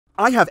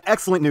I have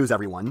excellent news,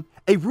 everyone.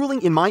 A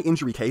ruling in my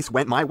injury case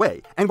went my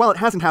way, and while it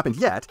hasn't happened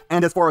yet,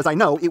 and as far as I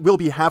know, it will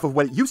be half of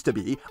what it used to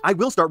be, I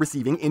will start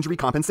receiving injury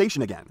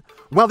compensation again.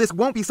 While this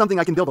won't be something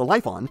I can build a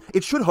life on,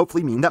 it should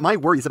hopefully mean that my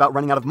worries about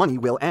running out of money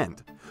will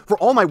end. For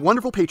all my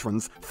wonderful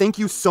patrons, thank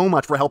you so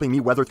much for helping me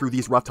weather through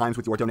these rough times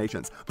with your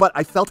donations, but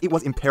I felt it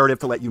was imperative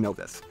to let you know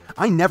this.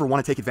 I never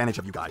want to take advantage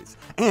of you guys,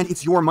 and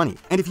it's your money,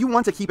 and if you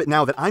want to keep it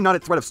now that I'm not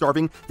at threat of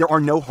starving, there are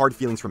no hard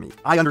feelings from me.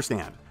 I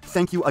understand.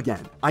 Thank you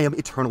again. I am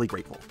eternally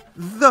grateful.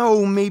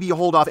 Though, maybe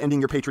hold off ending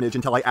your patronage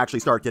until I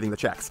actually start getting the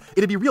checks.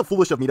 It'd be real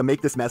foolish of me to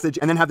make this message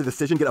and then have the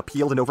decision get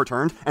appealed and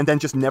overturned, and then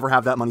just never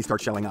have that money start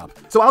showing up.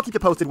 So I'll keep you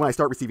posted when I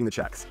start receiving the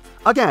checks.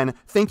 Again,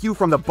 thank you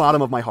from the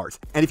bottom of my heart.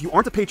 And if you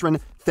aren't a patron,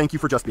 thank you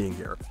for just being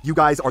here. You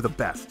guys are the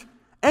best.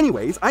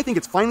 Anyways, I think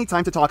it's finally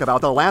time to talk about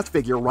the last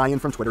figure Ryan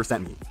from Twitter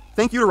sent me.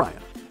 Thank you to Ryan.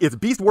 It's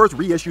Beast Wars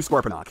Reissue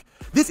Scorponok.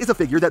 This is a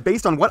figure that,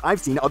 based on what I've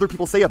seen other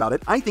people say about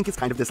it, I think is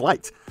kind of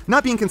disliked,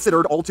 not being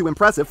considered all too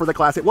impressive for the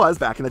class it was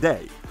back in the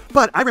day.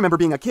 But I remember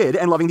being a kid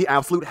and loving the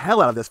absolute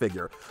hell out of this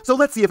figure, so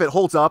let's see if it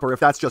holds up or if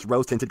that's just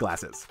rose-tinted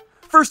glasses.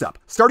 First up,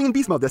 starting in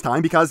beast mode this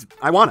time because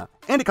I wanna,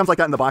 and it comes like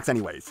that in the box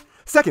anyways.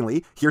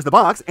 Secondly, here's the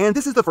box, and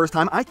this is the first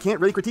time I can't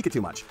really critique it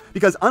too much,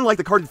 because unlike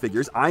the carded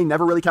figures, I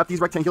never really kept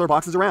these rectangular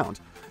boxes around.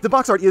 The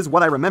box art is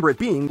what I remember it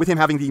being, with him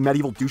having the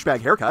medieval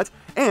douchebag haircut,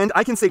 and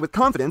I can say with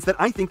confidence that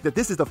I think that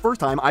this is the first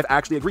time I've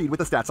actually agreed with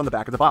the stats on the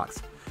back of the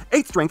box.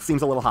 8 strength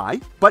seems a little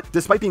high, but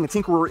despite being a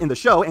tinkerer in the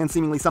show and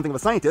seemingly something of a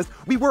scientist,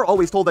 we were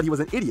always told that he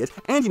was an idiot,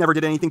 and he never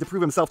did anything to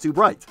prove himself too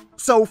bright.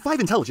 So 5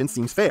 intelligence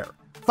seems fair.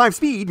 5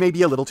 speed may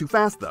be a little too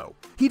fast though.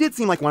 He did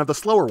seem like one of the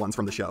slower ones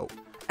from the show.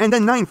 And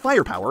then 9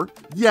 firepower.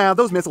 Yeah,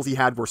 those missiles he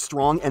had were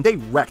strong, and they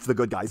wrecked the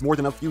good guys more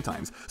than a few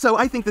times, so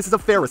I think this is a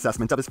fair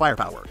assessment of his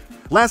firepower.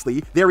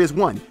 Lastly, there is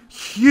one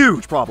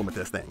huge problem with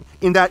this thing,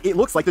 in that it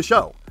looks like the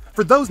show.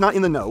 For those not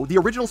in the know, the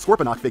original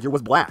Scorponok figure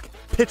was black.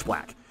 Pitch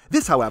black.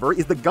 This, however,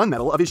 is the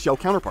gunmetal of his show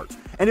counterpart,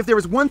 and if there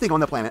is one thing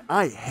on the planet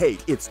I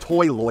hate, it's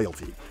toy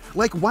loyalty.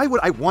 Like, why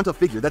would I want a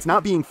figure that's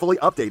not being fully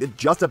updated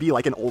just to be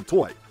like an old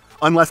toy?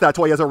 Unless that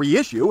toy is a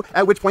reissue,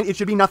 at which point it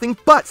should be nothing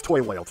but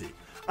toy loyalty.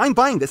 I'm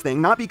buying this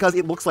thing not because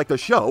it looks like the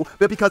show,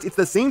 but because it's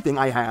the same thing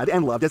I had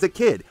and loved as a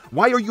kid.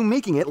 Why are you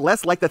making it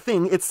less like the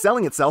thing it's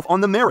selling itself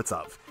on the merits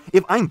of?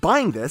 If I'm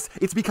buying this,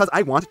 it's because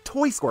I want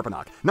toy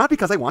Scorponok, not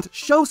because I want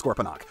show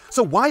Scorponok.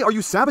 So why are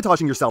you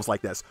sabotaging yourselves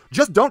like this?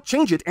 Just don't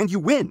change it and you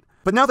win.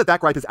 But now that that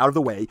gripe is out of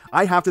the way,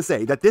 I have to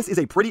say that this is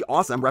a pretty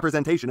awesome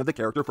representation of the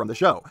character from the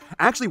show,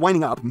 actually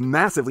winding up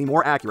massively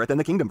more accurate than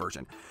the Kingdom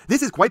version.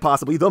 This is quite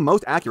possibly the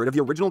most accurate of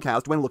the original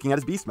cast when looking at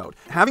his beast mode,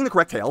 having the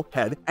correct tail,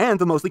 head, and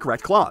the mostly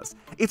correct claws.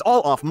 It's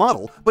all off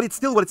model, but it's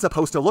still what it's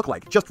supposed to look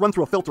like, just run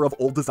through a filter of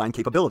old design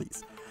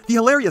capabilities. The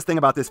hilarious thing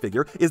about this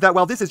figure is that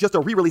while this is just a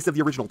re-release of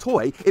the original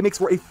toy, it makes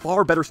for a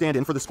far better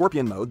stand-in for the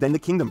Scorpion mode than the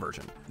Kingdom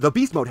version. The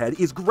Beast Mode head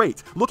is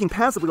great, looking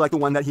passively like the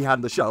one that he had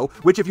in the show,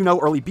 which if you know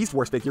early Beast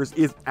Wars figures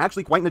is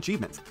actually quite an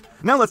achievement.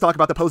 Now let's talk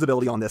about the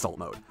posability on this alt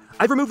mode.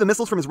 I've removed the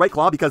missiles from his right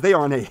claw because they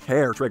are on a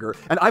hair trigger,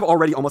 and I've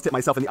already almost hit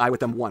myself in the eye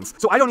with them once,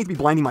 so I don't need to be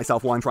blinding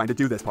myself while I'm trying to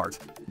do this part.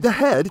 The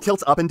head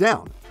tilts up and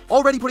down,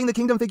 already putting the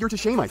Kingdom figure to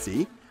shame, I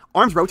see.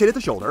 Arms rotate at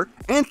the shoulder,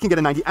 and can get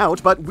a 90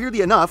 out, but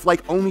weirdly enough,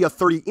 like only a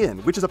 30 in,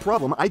 which is a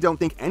problem I don't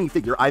think any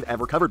figure I've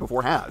ever covered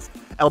before has.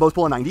 Elbows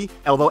pull a 90,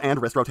 elbow and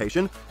wrist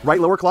rotation, right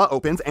lower claw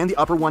opens, and the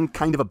upper one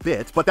kind of a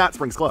bit, but that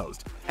springs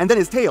closed. And then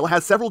his tail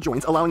has several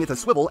joints allowing it to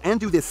swivel and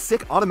do this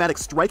sick automatic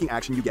striking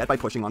action you get by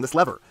pushing on this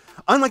lever.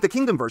 Unlike the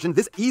Kingdom version,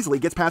 this easily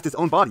gets past his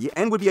own body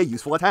and would be a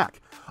useful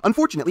attack.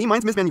 Unfortunately,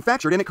 mine's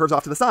mismanufactured and it curves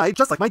off to the side,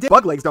 just like my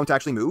bug legs don't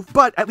actually move,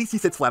 but at least he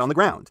sits flat on the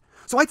ground.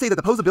 So I'd say that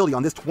the posability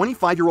on this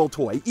 25-year-old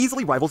toy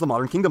easily rivals the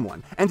modern Kingdom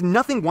one, and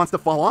nothing wants to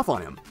fall off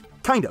on him.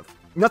 Kind of.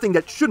 Nothing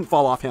that shouldn't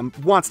fall off him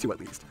wants to, at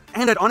least.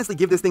 And I'd honestly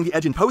give this thing the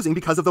edge in posing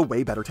because of the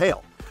way better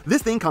tail.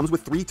 This thing comes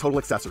with 3 total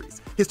accessories.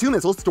 His 2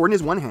 missiles stored in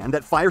his one hand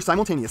that fire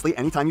simultaneously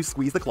anytime you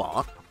squeeze the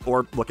claw,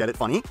 or look at it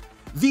funny.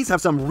 These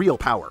have some real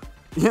power.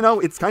 You know,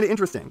 it's kinda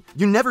interesting.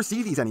 You never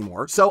see these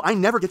anymore, so I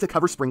never get to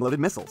cover spring-loaded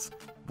missiles.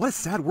 What a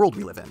sad world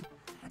we live in.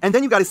 And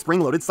then you got his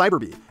spring-loaded Cyber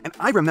Bee, and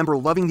I remember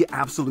loving the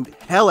absolute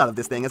hell out of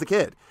this thing as a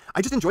kid.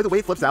 I just enjoy the way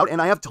it flips out,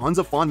 and I have tons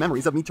of fond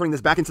memories of me turning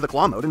this back into the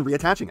claw mode and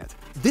reattaching it.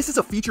 This is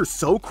a feature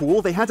so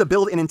cool they had to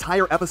build an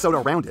entire episode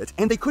around it,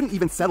 and they couldn't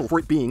even settle for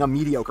it being a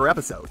mediocre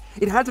episode.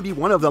 It had to be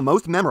one of the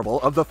most memorable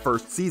of the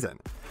first season.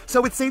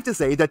 So it's safe to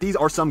say that these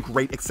are some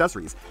great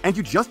accessories, and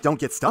you just don't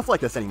get stuff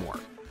like this anymore.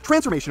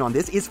 Transformation on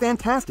this is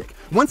fantastic,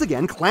 once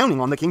again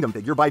clowning on the Kingdom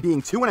figure by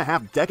being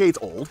 2.5 decades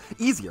old,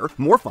 easier,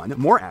 more fun,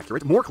 more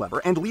accurate, more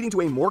clever, and leading to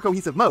a more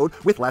cohesive mode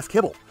with less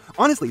kibble.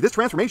 Honestly, this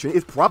transformation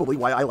is probably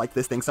why I liked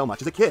this thing so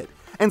much as a kid.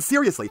 And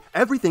seriously,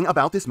 everything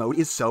about this mode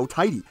is so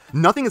tidy.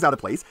 Nothing is out of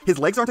place, his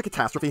legs aren't a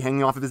catastrophe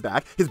hanging off of his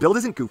back, his build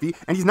isn't goofy,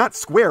 and he's not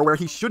square where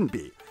he shouldn't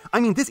be. I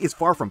mean, this is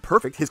far from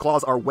perfect. His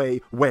claws are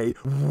way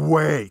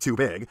too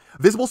big.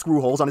 Visible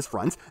screw holes on his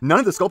front, none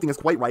of the sculpting is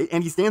quite right,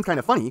 and he stands kind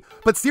of funny.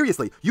 But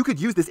seriously, you could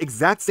use this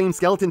exact same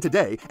skeleton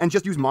today and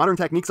just use modern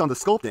techniques on the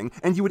sculpting,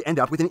 and you would end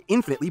up with an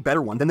infinitely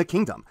better one than the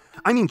Kingdom.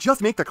 I mean,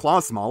 just make the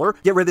claws smaller,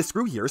 get rid of this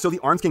screw here so the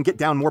arms can get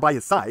down more by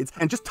his sides,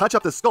 and just touch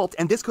up the sculpt,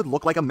 and this could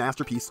look like a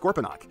masterpiece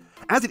Scorponok.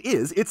 As it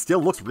is, it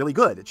still looks really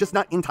good, just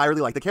not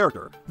entirely like the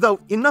character,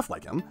 though enough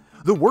like him.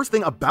 The worst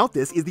thing about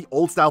this is the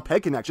old-style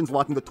peg connections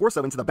locking the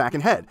torso into the back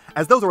and head,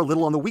 as those are a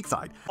little on the weak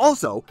side.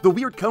 Also, the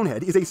weird cone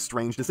head is a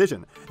strange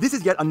decision. This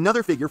is yet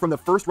another figure from the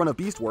first run of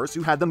Beast Wars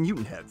who had the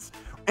mutant heads.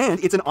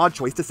 And it's an odd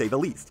choice to say the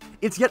least.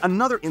 It's yet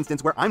another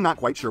instance where I'm not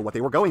quite sure what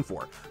they were going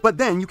for. But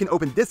then you can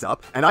open this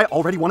up, and I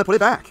already want to put it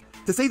back.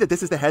 To say that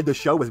this is the head the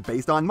show was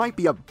based on might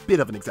be a bit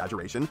of an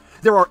exaggeration.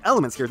 There are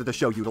elements here that the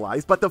show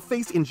utilized, but the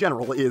face in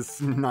general is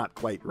not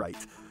quite right.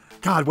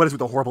 God, what is with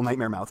the horrible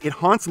nightmare mouth? It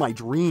haunts my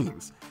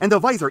dreams. And the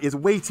visor is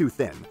way too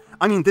thin.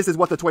 I mean, this is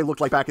what the toy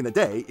looked like back in the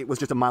day, it was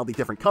just a mildly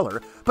different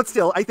color, but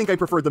still, I think I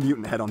preferred the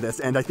mutant head on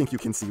this, and I think you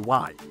can see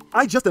why.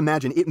 I just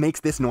imagine it makes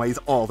this noise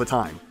all the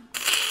time.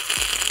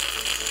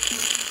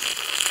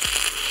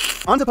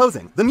 On to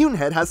posing. The mutant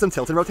head has some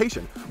tilt and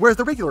rotation, whereas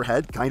the regular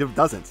head kind of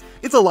doesn't.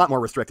 It's a lot more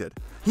restricted.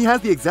 He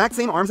has the exact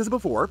same arms as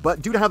before,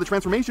 but due to how the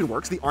transformation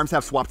works, the arms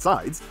have swapped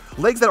sides,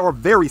 legs that are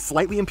very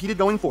slightly impeded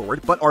going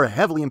forward, but are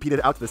heavily impeded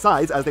out to the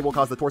sides as they will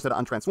cause the torso to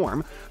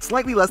untransform,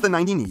 slightly less than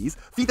 90 knees,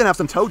 feet that have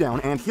some toe down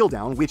and heel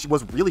down, which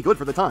was really good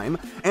for the time,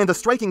 and the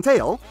striking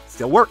tail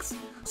still works.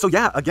 So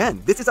yeah,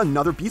 again, this is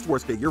another Beast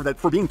Wars figure that,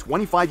 for being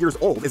 25 years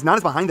old, is not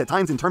as behind the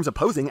times in terms of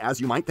posing as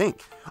you might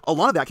think. A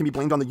lot of that can be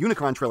blamed on the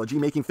Unicron trilogy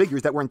making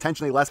figures that were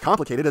intentionally less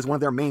complicated as one of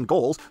their main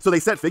goals, so they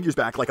set figures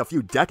back like a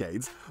few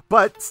decades.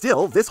 But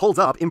still, this holds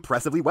up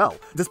impressively well,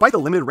 despite the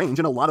limited range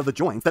in a lot of the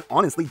joints that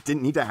honestly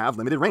didn't need to have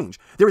limited range.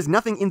 There is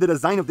nothing in the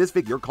design of this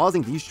figure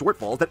causing these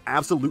shortfalls that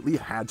absolutely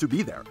had to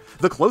be there.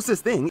 The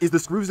closest thing is the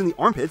screws in the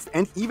armpits,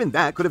 and even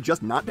that could have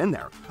just not been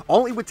there.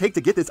 All it would take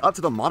to get this up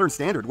to the modern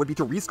standard would be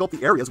to resculpt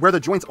the areas where the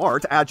joints are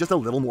to add just a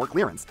little more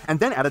clearance, and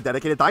then add a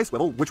dedicated thigh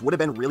swivel, which would have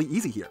been really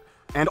easy here.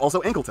 And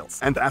also ankle tilts,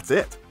 and that's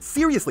it.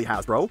 Seriously,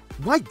 Hasbro,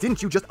 why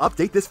didn't you just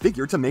update this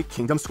figure to make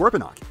Kingdom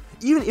Scorponok?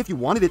 Even if you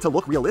wanted it to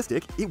look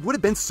realistic, it would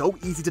have been so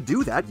easy to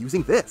do that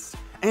using this.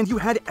 And you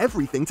had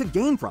everything to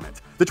gain from it.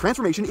 The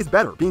transformation is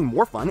better, being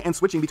more fun and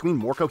switching between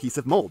more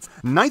cohesive molds.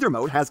 Neither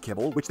mode has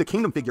kibble, which the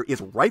Kingdom figure is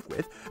rife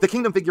with. The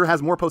Kingdom figure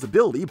has more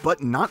posability,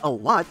 but not a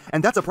lot,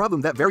 and that's a problem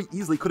that very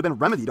easily could have been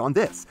remedied on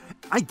this.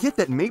 I get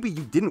that maybe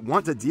you didn't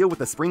want to deal with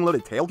the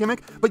spring-loaded tail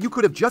gimmick, but you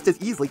could have just as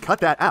easily cut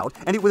that out,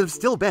 and it would have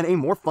still been a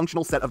more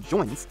functional set of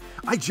joints.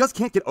 I just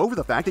can't get over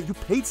the fact that you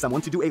paid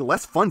someone to do a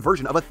less fun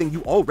version of a thing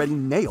you already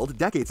nailed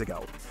decades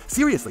ago.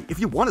 Seriously, if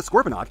you want a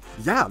Scorponok,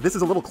 yeah, this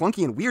is a little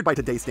clunky and weird by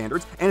today's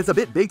standards, and it's a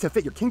bit big to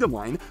fit your Kingdom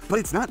line, but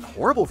it's not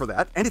horrible for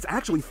that, and it's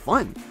actually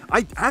fun.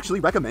 I actually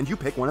recommend you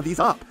pick one of these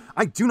up.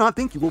 I do not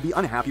think you will be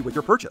unhappy with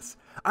your purchase.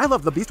 I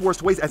loved the Beast Wars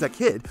toys as a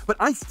kid, but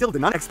I still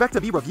did not expect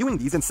to be reviewing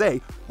these and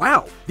say,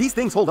 wow, these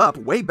things hold up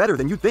way better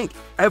than you'd think,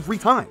 every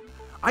time.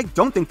 I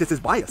don't think this is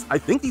bias. I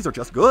think these are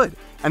just good.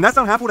 And that's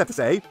not half what I have to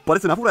say, but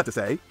it's enough what I have to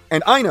say.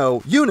 And I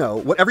know, you know,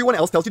 what everyone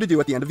else tells you to do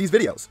at the end of these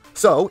videos.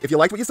 So, if you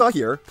liked what you saw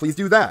here, please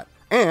do that.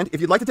 And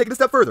if you'd like to take it a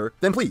step further,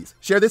 then please,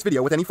 share this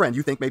video with any friend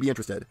you think may be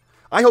interested.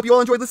 I hope you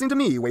all enjoyed listening to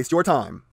me waste your time.